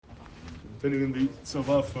Continuing the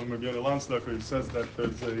Tzavah from Rabbi Lansdacker, he says that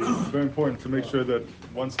it's very important to make sure that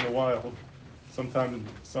once in a while, sometimes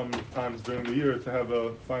during the year,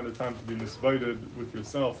 to find a time to be misguided with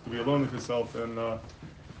yourself, to be alone with yourself, and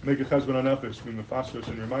make a cheshbon hanefesh, be mefashresh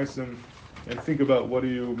in your meisim, and think about what are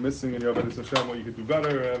you missing in your Avodas Hashem, what you could do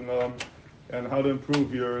better, and how to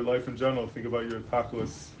improve your life in general. Think about your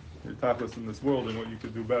tachlis in this world and what you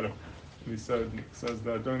could do better. And he says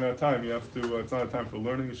that during that time you have to. It's not a time for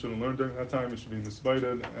learning. You shouldn't learn during that time. You should be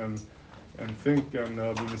misguided and think and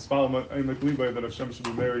be mispalm that Hashem should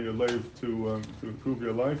be marry your life to improve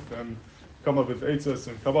your life and come up with eitzos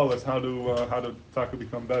and kabbalas how to taka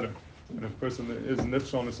become better. And if a person is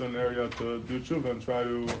nifshal in a certain area to do tshuva and try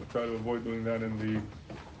to avoid doing that in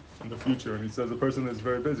the future. And he says a person is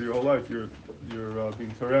very busy your whole life. You're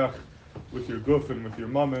being tarech with your guf and with your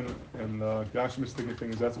mammon and gashmistic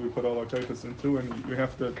things. That's what we put all our taitas into, and you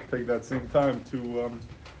have to take that same time to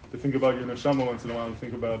think about your neshama once in a while, and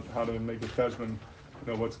think about how to make a cheshbon.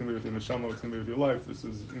 What's going to be with your neshama, what's going to be with your life. This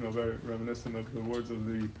is very reminiscent of the words of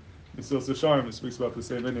the Mesilas Yesharim. It speaks about the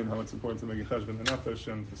same Indian, how it's important to make a cheshbon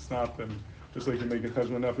hanefesh and to stop, and just like you make a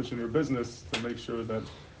cheshbon hanefesh in your business to make sure that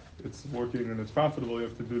it's working and it's profitable, you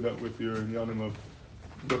have to do that with your inyanim of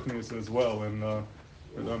ruchnius as well. And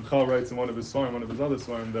Ramchal writes in one of his other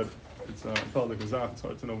svarim that it's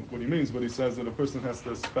hard to know what he means, but he says that a person has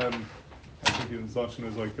to spend, I think his lashon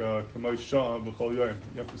is like kamay shah b'chol yom.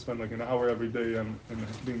 You have to spend like an hour every day and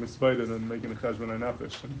being misguided and making a cheshbon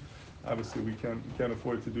hanefesh. And obviously we can't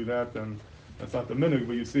afford to do that, and that's not the minhag.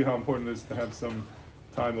 But you see how important it is to have some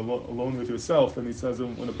time alone with yourself. And he says that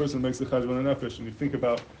when a person makes a cheshbon hanefesh and you think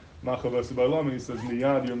about and he says,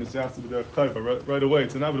 "Miyad, you're misyasib b'derech taiva." Right away,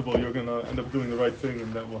 it's inevitable. You're going to end up doing the right thing,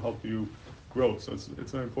 and that will help you grow. So it's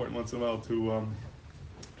very important once in a while to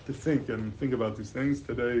think about these things.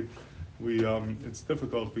 Today, it's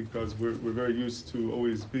difficult because we're very used to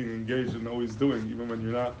always being engaged and always doing, even when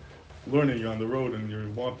you're not learning. You're on the road and you're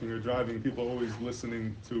walking or driving. People are always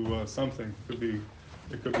listening to something.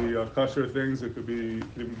 It could be kosher things. It could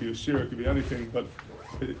even be a shir. It could be anything, but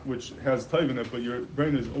which has taiv in it, but your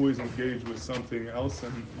brain is always engaged with something else,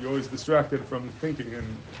 and you're always distracted from thinking and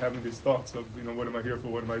having these thoughts of, what am I here for,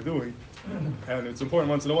 what am I doing? And it's important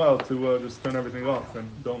once in a while to just turn everything off and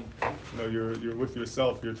don't, you're with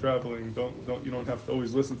yourself, you're traveling, you don't have to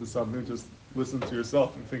always listen to something, just listen to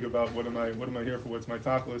yourself and think about what am I here for, what's my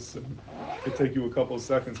tachlis, and it could take you a couple of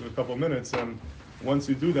seconds or a couple of minutes, and once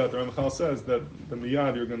you do that, the Ramchal says that the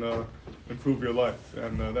miyad you're going to improve your life,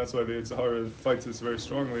 and that's why the Yetzer Hara fights this very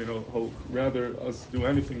strongly. He'll rather us do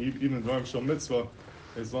anything, even Dvarim Shel Mitzvah,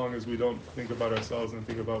 as long as we don't think about ourselves and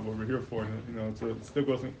think about what we're here for. And it's a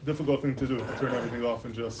difficult thing to do, to turn everything off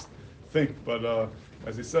and just think. But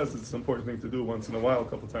as he says, it's an important thing to do once in a while, a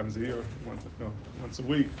couple times a year, once a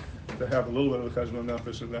week, to have a little bit of the cheshbon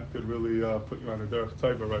nefesh, and that could really put you on a derech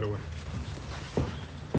taiva right away.